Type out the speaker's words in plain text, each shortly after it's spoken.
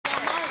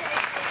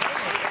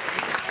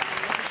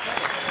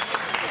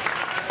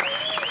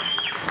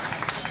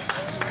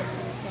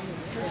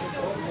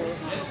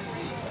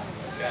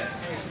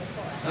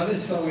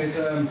This song is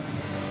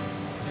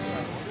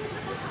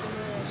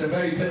it's a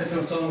very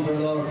personal song for a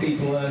lot of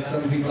people.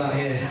 Some people out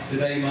here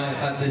today might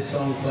have had this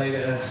song played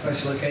at a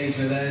special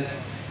occasion of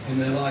theirs in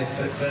their life,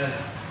 but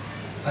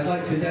I'd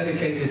like to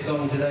dedicate this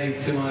song today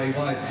to my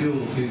wife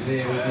Jules, who's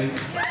here with me.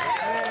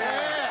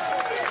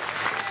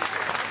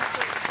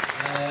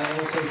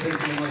 Also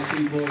thinking of my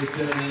two boys,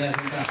 Dylan and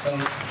Evan, back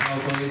on our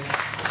boys.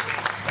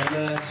 And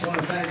I just want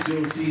to thank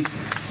Jules. She's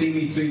seen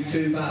me through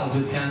 2 battles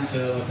with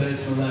cancer on a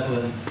personal level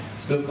and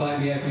stood by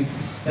me every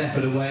step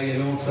of the way,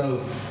 and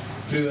also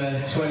through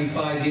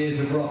 25 years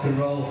of rock and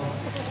roll.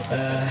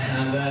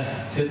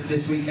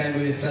 This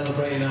weekend we are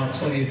celebrating our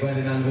 20th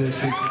wedding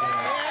anniversary together.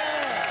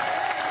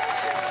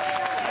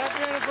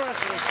 Happy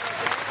anniversary.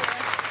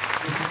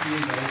 This is for you,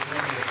 mate.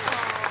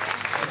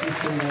 This is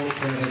for walk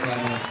forever by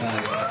my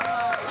side.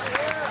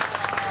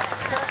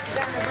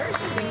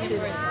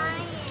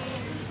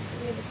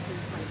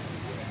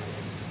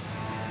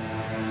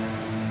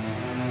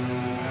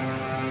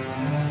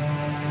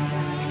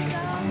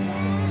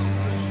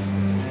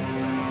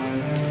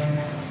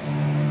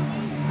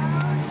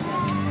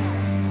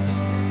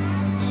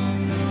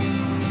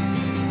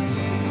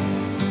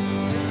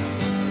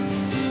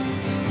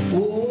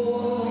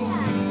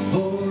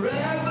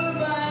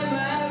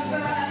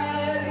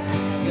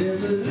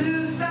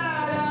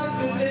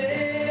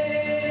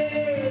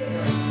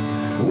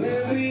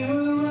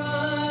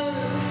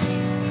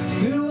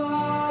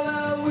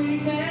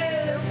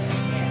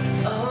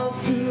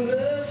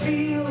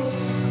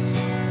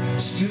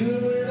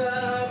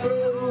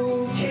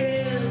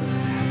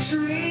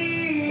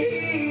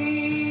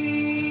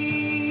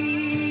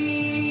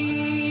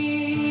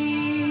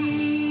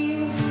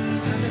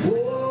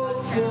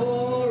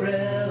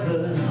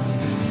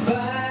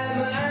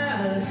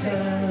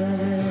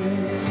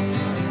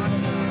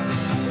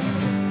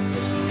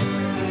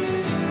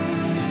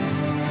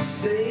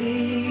 Stay